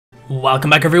Welcome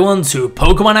back everyone to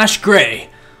Pokemon Ash Gray.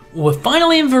 We're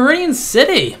finally in Viridian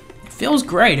City. It feels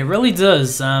great, it really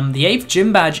does. The 8th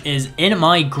gym badge is in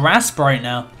my grasp right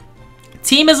now.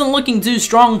 Team isn't looking too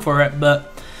strong for it,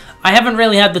 but I haven't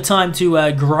really had the time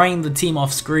to grind the team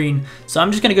off screen. So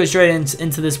I'm just going to go straight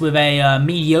into this with a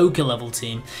mediocre level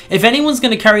team. If anyone's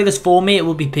going to carry this for me, it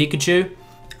will be Pikachu.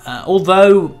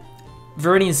 Although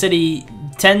Viridian City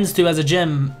tends to, as a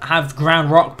gym, have ground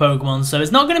rock Pokemon, so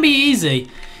it's not going to be easy.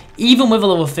 Even with a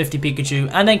level 50 Pikachu,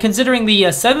 and then considering the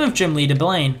 7th gym leader,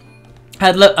 Blaine,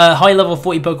 had a high level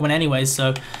 40 Pokemon anyway,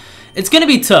 so it's going to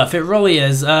be tough, it really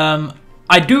is.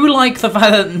 I do like the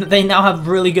fact that they now have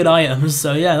really good items,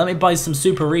 so yeah, let me buy some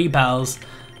Super Repals.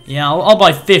 Yeah, I'll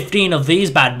buy 15 of these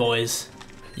bad boys.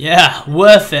 Yeah,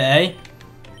 worth it, eh?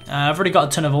 I've already got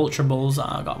a ton of Ultra Balls,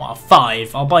 I've got, well,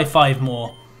 5, I'll buy 5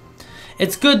 more.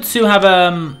 It's good to have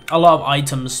a lot of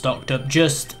items stocked up,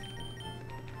 just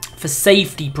for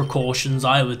safety precautions,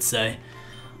 I would say.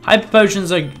 Hyper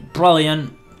Potions are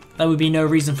brilliant. There would be no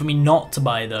reason for me not to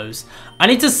buy those. I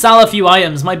need to sell a few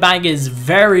items. My bag is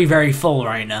very, very full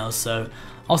right now, so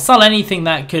I'll sell anything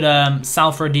that could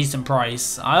sell for a decent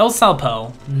price. I'll sell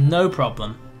Pearl, no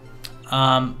problem.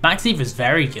 Max Eve is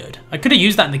very good. I could have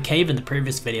used that in the cave in the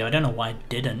previous video. I don't know why I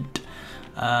didn't.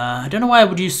 I don't know why I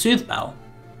would use Soothe Bell.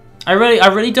 I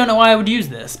really don't know why I would use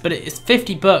this, but it's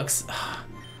 50 bucks.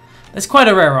 It's quite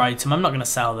a rare item. I'm not going to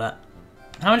sell that.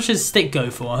 How much does stick go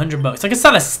for? 100 bucks. I can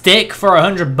sell a stick for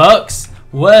 100 bucks.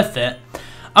 Worth it.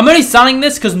 I'm only selling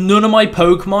this because none of my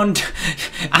Pokemon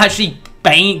actually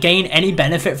gain any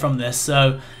benefit from this.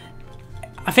 So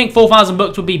I think 4,000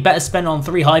 bucks would be better spent on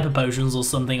 3 Hyper Potions or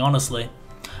something, honestly.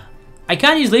 I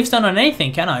can't use Leaf Stone on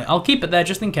anything, can I? I'll keep it there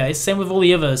just in case. Same with all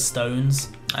the other stones.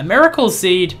 A Miracle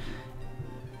Seed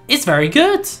is very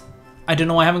good. I don't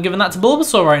know why I haven't given that to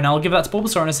Bulbasaur right now. I'll give that to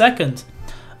Bulbasaur in a second.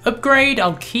 Upgrade,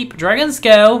 I'll keep Dragon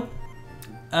Scale.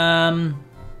 I'll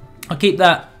keep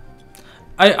that.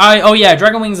 Oh yeah,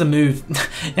 Dragon Wing's a move.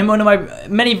 In one of my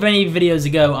many videos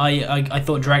ago, I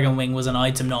thought Dragon Wing was an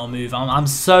item, not a move. I'm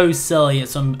so silly,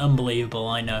 it's unbelievable,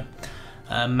 I know.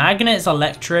 Magnet's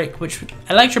Electric, which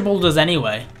Electric Ball does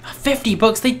anyway. 50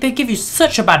 bucks, they give you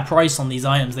such a bad price on these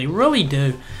items, they really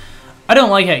do. I don't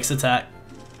like X Attack.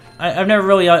 I've never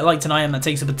really liked an item that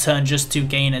takes up a turn just to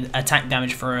gain attack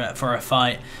damage for a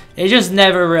fight. It just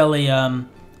never really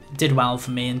did well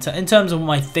for me in terms of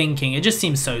my thinking. It just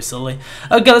seems so silly.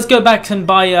 Okay, let's go back and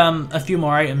buy a few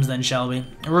more items then, shall we?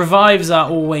 Revives are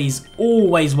always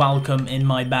welcome in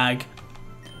my bag.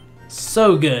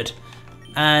 So good.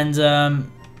 And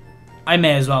I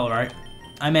may as well, right?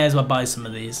 I may as well buy some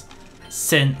of these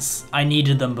since I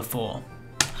needed them before.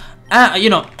 You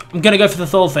know, I'm going to go for the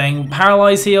Thor thing.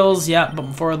 Paralyze heals, yeah, but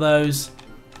 4 of those.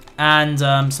 And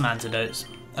some antidotes.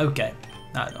 Okay.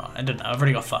 I don't know, I've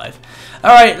already got 5.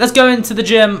 Alright, let's go into the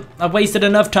gym. I've wasted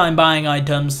enough time buying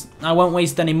items. I won't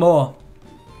waste any more.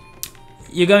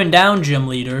 You're going down, gym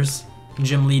leaders.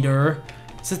 Gym leader.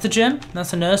 Is this the gym?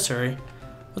 That's a nursery.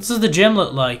 What does the gym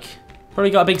look like?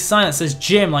 Probably got a big sign that says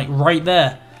gym, like right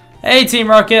there. Hey, Team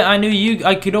Rocket,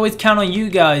 I could always count on you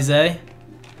guys, eh?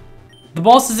 The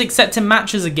boss is accepting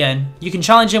matches again. You can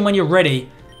challenge him when you're ready.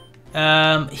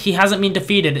 He hasn't been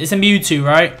defeated. It's a Mewtwo,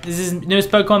 right? Is his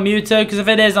newest Pokemon Mewtwo? Because if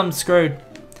it is, I'm screwed.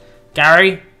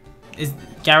 Gary?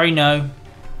 Gary, no. Do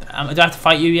I have to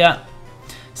fight you yet?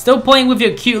 Still playing with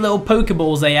your cute little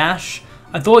Pokeballs, eh, Ash?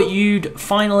 I thought you'd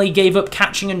finally gave up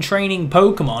catching and training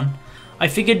Pokemon. I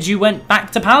figured you went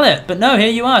back to Pallet, but no,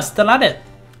 here you are, still at it.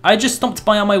 I just stopped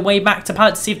by on my way back to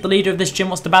Pallet to see if the leader of this gym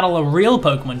wants to battle a real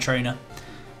Pokemon trainer.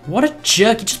 What a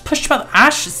jerk, he just pushed about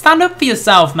Ash. Stand up for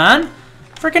yourself, man.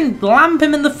 Freaking lamp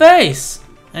him in the face.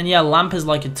 And yeah, lamp is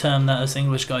like a term that us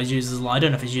English guys use as well. I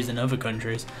don't know if it's used in other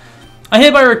countries. I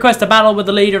hereby request a battle with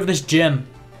the leader of this gym.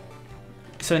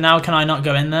 So now can I not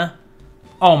go in there?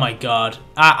 Oh my god.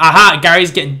 Aha, Gary's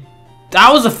getting...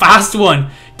 That was a fast one.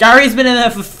 Gary's been in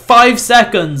there for 5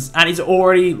 seconds and he's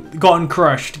already gotten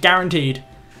crushed. Guaranteed.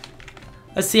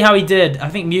 Let's see how he did. I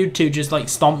think Mewtwo just like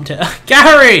stomped it.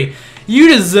 Gary! You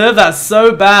deserve that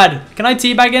so bad. Can I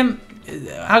teabag him?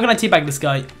 How can I teabag this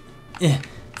guy?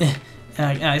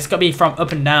 It's got to be from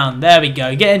up and down. There we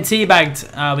go. Getting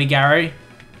teabagged, are we, Gary?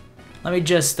 Let me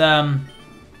just,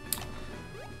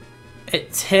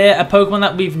 It's here. A Pokemon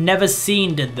that we've never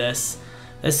seen did this.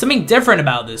 There's something different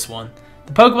about this one.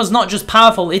 The Pokemon's not just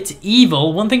powerful, it's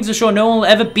evil. One thing's for sure, no one will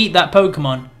ever beat that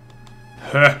Pokemon.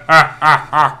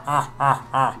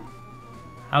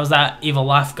 How's that evil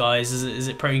laugh, guys? Is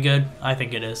it pretty good? I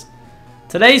think it is.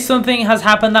 Today something has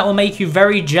happened that will make you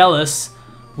very jealous.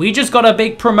 We just got a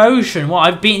big promotion. What,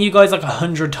 I've beaten you guys like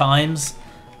 100 times.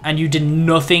 and you did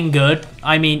nothing good.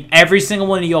 I mean, every single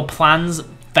one of your plans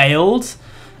failed.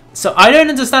 So I don't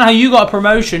understand how you got a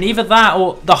promotion. Either that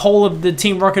or the whole of the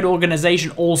Team Rocket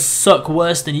organization all suck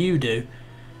worse than you do.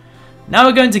 Now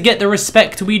we're going to get the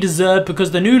respect we deserve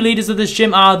because the new leaders of this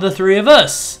gym are the three of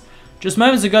us. Just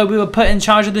moments ago, we were put in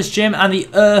charge of this gym and the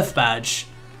Earth Badge.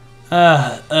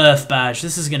 Earth Badge.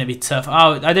 This is going to be tough. Oh,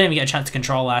 I didn't even get a chance to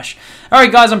control Ash.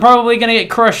 Alright, guys, I'm probably going to get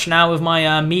crushed now with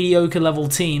my mediocre level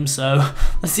team, so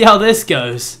let's see how this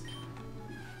goes.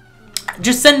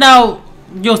 Just send out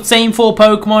your same 4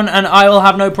 Pokemon and I will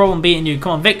have no problem beating you.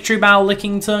 Come on, Victory Bow,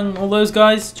 Licking Tongue, all those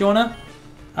guys. Do you want to?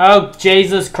 Oh,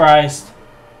 Jesus Christ.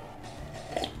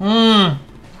 Oh,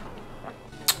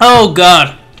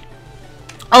 God.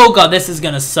 Oh, God, this is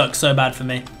going to suck so bad for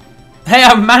me. Hey,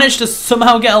 I managed to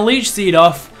somehow get a Leech Seed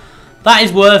off. That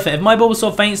is worth it. If my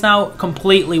Bulbasaur faints now,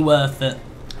 completely worth it.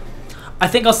 I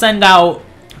think I'll send out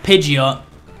Pidgeot.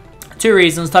 2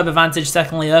 reasons. Type Advantage.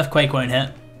 Secondly, Earthquake won't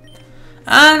hit.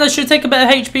 And I should take a bit of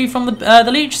HP from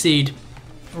the Leech Seed.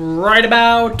 Right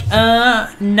about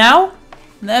now.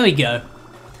 There we go.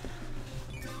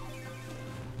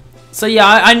 So yeah,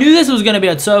 I knew this was going to be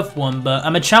a tough one, but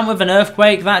I'm a champ with an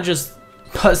Earthquake. That just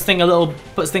puts things a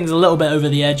little bit over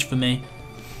the edge for me.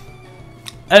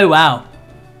 Oh wow.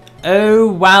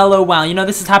 Oh wow, oh wow. You know,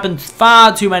 this has happened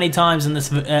far too many times in this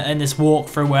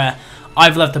walkthrough where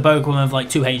I've left a Pokemon with like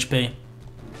 2 HP.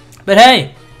 But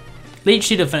hey, Leech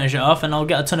Seed to finish it off and I'll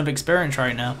get a ton of experience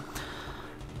right now.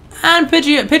 And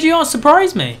Pidgeot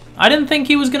surprised me. I didn't think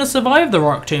he was going to survive the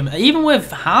Rock Tomb, even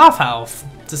with half health,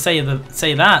 to say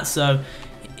that. So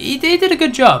he did a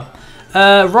good job.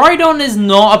 Rhydon is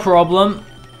not a problem.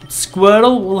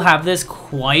 Squirtle will have this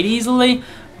quite easily.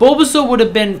 Bulbasaur would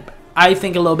have been, I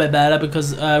think, a little bit better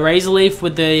because Razor Leaf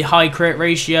with the high crit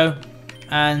ratio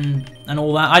and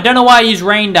all that. I don't know why I used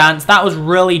Rain Dance. That was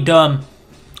really dumb.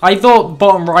 I thought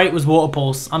bottom right was Water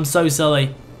Pulse. I'm so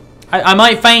silly. I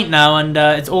might faint now, and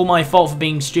it's all my fault for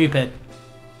being stupid.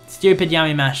 Stupid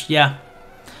Yamimash, yeah.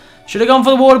 Should have gone for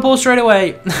the Water Pulse straight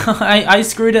away. I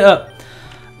screwed it up.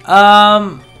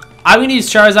 I'm going to use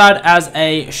Charizard as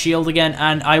a shield again,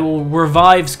 and I will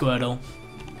revive Squirtle.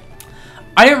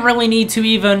 I don't really need to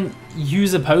even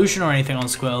use a potion or anything on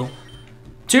Squirtle.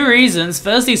 2 reasons.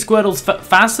 Firstly, Squirtle's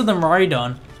faster than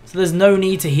Rhydon, so there's no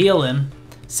need to heal him.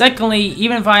 Secondly,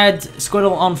 even if I had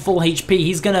Squirtle on full HP,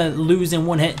 he's going to lose in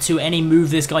one hit to any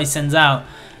move this guy sends out.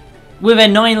 With a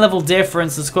 9 level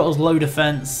difference, the Squirtle's low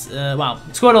defense, well,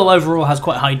 Squirtle overall has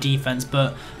quite high defense,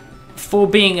 but for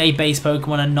being a base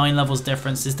Pokemon and 9 levels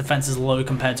difference, his defense is low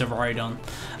compared to Rhydon.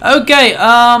 Okay,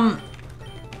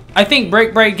 I think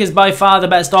Break is by far the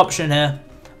best option here.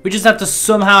 We just have to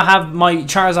somehow have my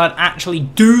Charizard actually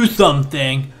do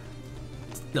something.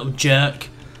 Little jerk.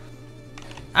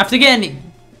 After getting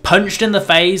punched in the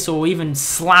face or even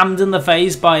slammed in the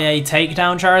face by a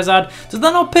takedown Charizard, does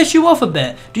that not piss you off a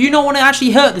bit? Do you not want to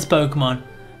actually hurt this Pokemon?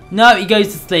 No, he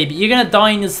goes to sleep. You're going to die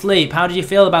in your sleep. How do you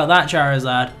feel about that,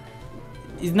 Charizard?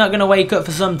 He's not going to wake up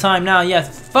for some time now. Yeah,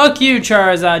 fuck you,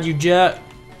 Charizard, you jerk.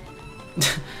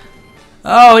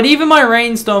 Oh, and even my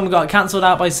Rainstorm got cancelled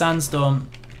out by Sandstorm.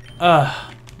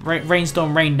 Ugh.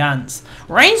 Rainstorm, Rain Dance.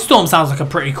 Rainstorm sounds like a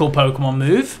pretty cool Pokemon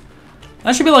move.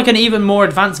 That should be like an even more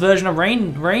advanced version of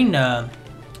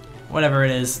whatever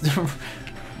it is.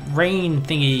 Rain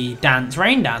thingy dance.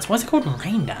 Rain Dance. Why is it called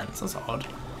Rain Dance? That's odd.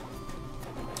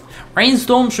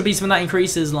 Rainstorm should be something that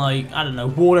increases, like, I don't know,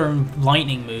 water and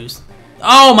lightning moves.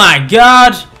 Oh my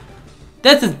god!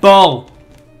 This is bull.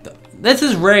 This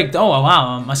is rigged. Oh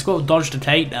wow, my Squirtle dodged a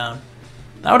takedown.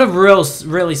 That would have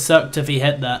really sucked if he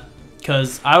hit that.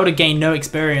 Because I would have gained no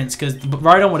experience. Because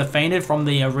Rhydon would have fainted from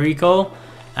the recoil.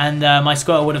 And my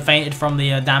Squirtle would have fainted from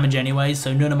the damage anyway,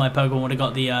 so none of my Pokemon would have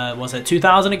got the, was it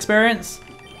 2,000 experience?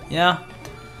 Yeah.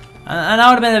 And I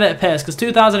would have been a bit pissed, because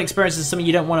 2,000 experience is something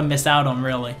you don't want to miss out on,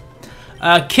 really.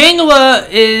 Kingler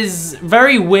is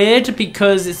very weird,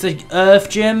 because it's an Earth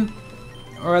gym,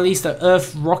 or at least an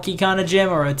Earth Rocky kind of gym,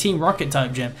 or a Team Rocket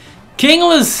type gym.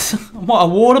 Kingler's, what, a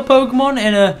water Pokemon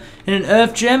in an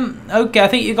Earth gym? Okay, I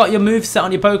think you got your moveset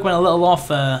on your Pokemon a little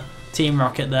off, Team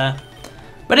Rocket there.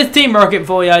 But it's Team Rocket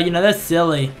for you, you know, they're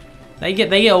silly. They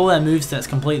get all their movesets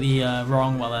completely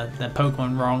wrong, well, their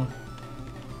Pokemon wrong.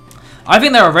 I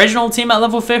think their original team at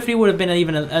level 50 would have been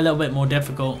even a little bit more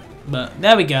difficult. But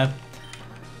there we go.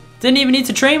 Didn't even need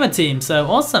to train my team, so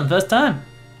awesome, first time.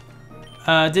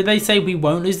 Did they say we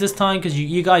won't lose this time? Because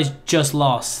you guys just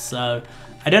lost, so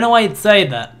I don't know why you'd say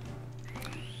that.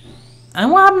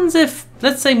 And what happens if,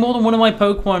 let's say more than one of my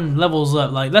Pokemon levels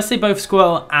up? Like, let's say both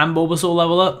Squirtle and Bulbasaur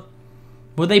level up.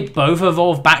 Would they both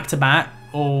evolve back to back?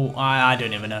 Or, I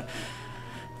don't even know.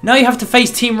 Now you have to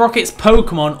face Team Rocket's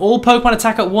Pokemon. All Pokemon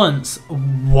attack at once.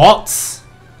 What?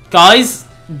 Guys,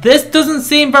 this doesn't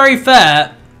seem very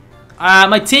fair.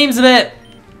 My team's a bit...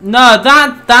 No,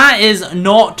 that is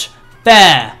not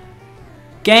fair.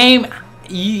 Game,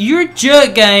 you're a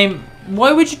jerk, game.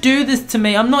 Why would you do this to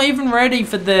me? I'm not even ready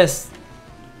for this.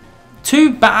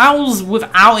 2 battles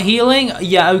without healing?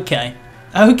 Yeah, okay.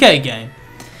 Okay, game.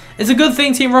 It's a good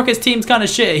thing Team Rocket's team's kind of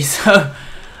shitty, so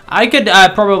I could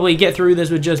probably get through this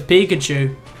with just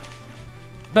Pikachu.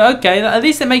 But okay, at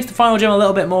least it makes the final gym a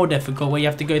little bit more difficult, where you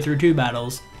have to go through 2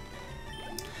 battles.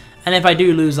 And if I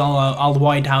do lose, I'll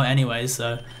white out anyway,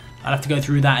 so I'll have to go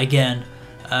through that again.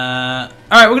 Alright,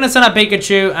 we're going to send out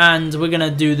Pikachu, and we're going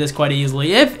to do this quite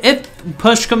easily. If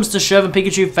push comes to shove and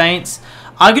Pikachu faints,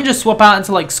 I can just swap out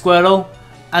into like Squirtle,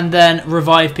 and then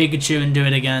revive Pikachu and do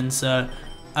it again. So,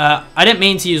 I didn't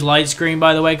mean to use Light Screen,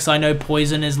 by the way, because I know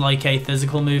Poison is like a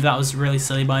physical move. That was really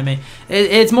silly by me.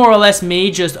 It's more or less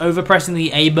me just overpressing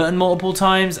the A button multiple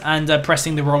times and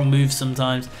pressing the wrong move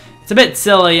sometimes. It's a bit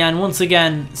silly, and once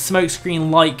again,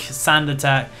 Smokescreen-like Sand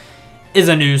Attack is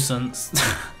a nuisance.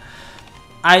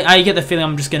 I get the feeling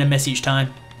I'm just going to miss each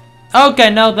time. Okay,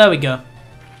 no, there we go.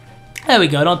 There we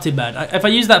go, not too bad. If I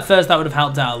used that first, that would have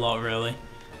helped out a lot, really.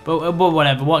 But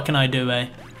whatever, what can I do, eh?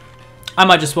 I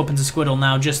might just swap into Squirtle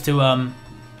now, just to,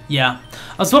 yeah.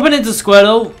 I'm swapping into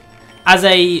Squirtle as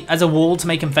a wall to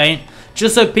make him faint,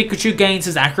 just so Pikachu gains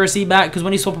his accuracy back, because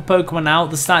when you swap a Pokemon out,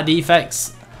 the stat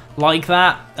defects like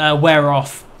that wear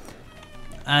off.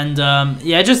 And,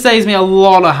 yeah, it just saves me a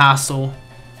lot of hassle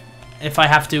if I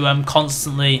have to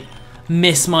constantly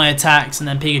miss my attacks and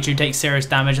then Pikachu takes serious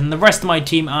damage, and the rest of my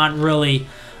team aren't really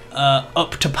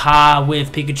up to par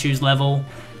with Pikachu's level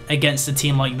against a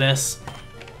team like this.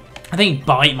 I think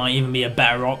Bite might even be a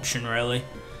better option, really,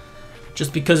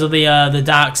 just because of the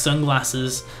dark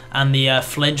sunglasses and the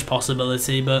flinch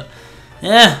possibility. But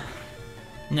yeah,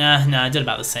 nah, I did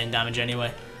about the same damage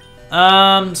anyway.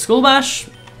 Skull Bash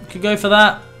could go for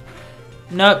that.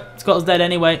 Nope, Scott's dead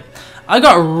anyway. I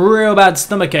got a real bad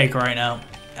stomachache right now.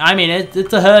 I mean,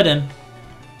 it's a hurting.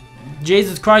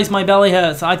 Jesus Christ, my belly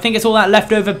hurts. I think it's all that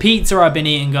leftover pizza I've been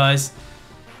eating, guys.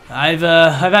 I've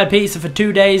had pizza for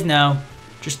 2 days now,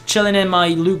 just chilling in my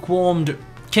lukewarmed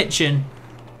kitchen.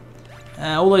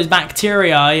 All those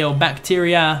bacteria, or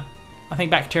bacteria, I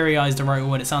think bacteria is the right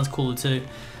word. It sounds cooler too.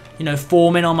 You know,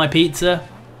 forming on my pizza,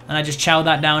 and I just chowed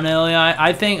that down earlier.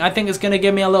 I think it's gonna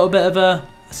give me a little bit of a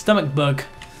stomach bug.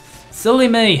 Silly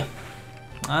me.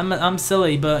 I'm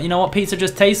silly, but you know what? Pizza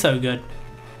just tastes so good.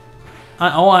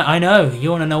 I know.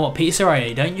 You want to know what pizza I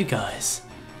ate, don't you guys?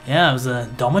 Yeah, it was a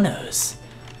Domino's.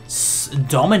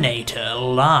 Dominator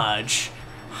large.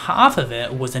 Half of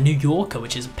it was a New Yorker,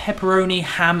 which is pepperoni,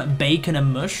 ham, bacon,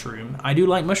 and mushroom. I do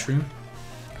like mushroom.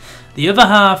 The other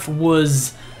half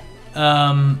was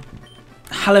jalapeno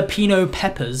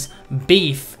peppers,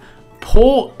 beef,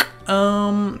 pork,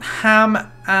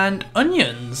 ham, and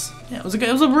onions. Yeah, it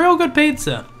was a real good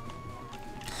pizza.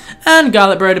 And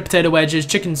garlic bread, potato wedges,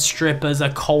 chicken strippers, a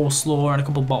coleslaw, and a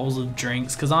couple bottles of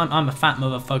drinks, because I'm a fat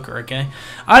motherfucker, okay?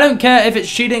 I don't care if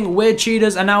it's cheating, we're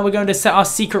cheaters, and now we're going to set our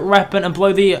secret weapon and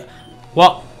blow the...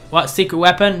 What? What secret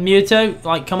weapon? Mewtwo?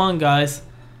 Like, come on, guys.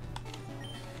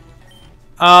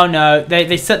 Oh, no.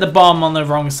 They set the bomb on the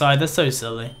wrong side. They're so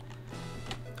silly.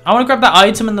 I want to grab that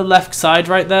item in the left side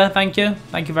right there. Thank you.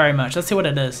 Thank you very much. Let's see what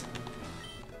it is.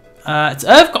 It's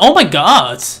Earth... Oh, my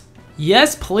God.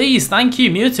 Yes, please. Thank you,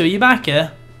 Mewtwo. Are you back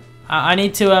here? I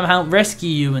need to help rescue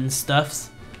you and stuffs.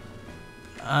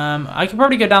 I could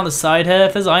probably go down the side here.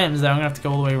 If there's items there, I'm going to have to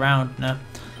go all the way around. No.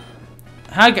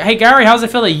 Hey, Gary, how's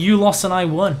it feel that you lost and I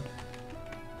won?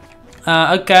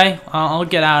 Okay. I'll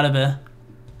get out of here.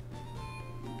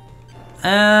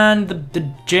 And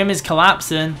the gym is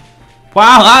collapsing.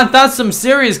 Wow, that's some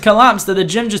serious collapse that the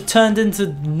gym just turned into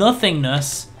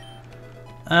nothingness.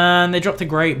 And they dropped a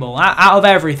Great Ball out of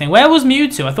everything. Where was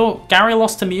Mewtwo? I thought Gary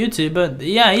lost to Mewtwo, but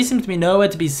yeah, he seems to be nowhere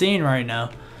to be seen right now.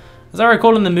 As I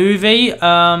recall in the movie,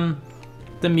 the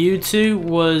Mewtwo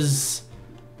was...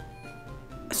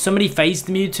 Somebody faced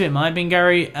Mewtwo, it might have been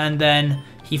Gary, and then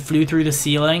he flew through the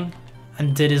ceiling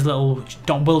and did his little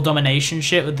will domination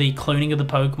shit with the cloning of the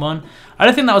Pokemon. I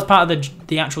don't think that was part of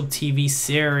the actual TV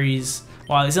series.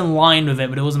 Well, it's in line with it,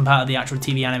 but it wasn't part of the actual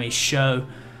TV anime show.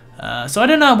 So I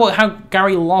don't know how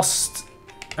Gary lost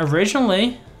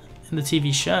originally in the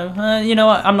TV show. You know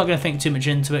what? I'm not going to think too much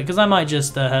into it because I might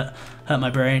just hurt my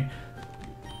brain.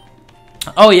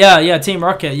 Oh yeah, Team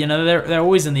Rocket. You know they're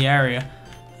always in the area.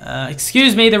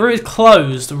 Excuse me, the route is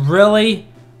closed. Really?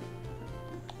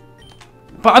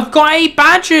 But I've got 8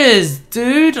 badges,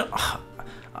 dude.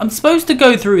 I'm supposed to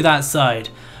go through that side.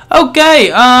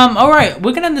 Okay, alright,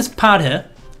 we're gonna end this part here.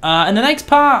 In the next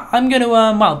part, I'm going to,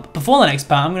 well, before the next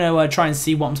part, I'm going to try and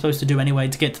see what I'm supposed to do anyway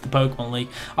to get to the Pokemon League.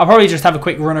 I'll probably just have a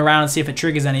quick run around and see if it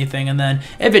triggers anything, and then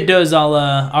if it does,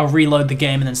 I'll reload the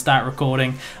game and then start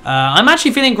recording. I'm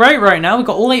actually feeling great right now. We've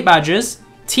got all 8 badges.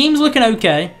 Team's looking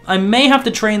okay. I may have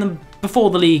to train them before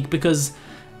the league because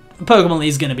Pokemon League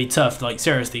is going to be tough. Like,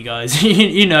 seriously, guys.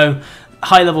 you know,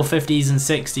 high level 50s and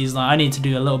 60s. Like, I need to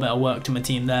do a little bit of work to my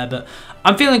team there, but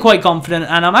I'm feeling quite confident,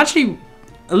 and I'm actually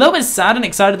a little bit sad and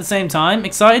excited at the same time.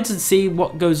 Excited to see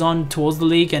what goes on towards the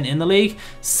league and in the league.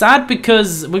 Sad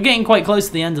because we're getting quite close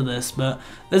to the end of this, but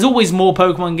there's always more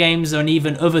Pokemon games and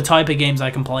even other type of games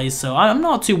I can play, so I'm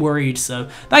not too worried. So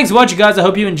thanks for watching, guys. I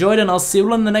hope you enjoyed, and I'll see you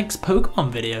all in the next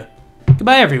Pokemon video.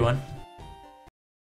 Goodbye, everyone.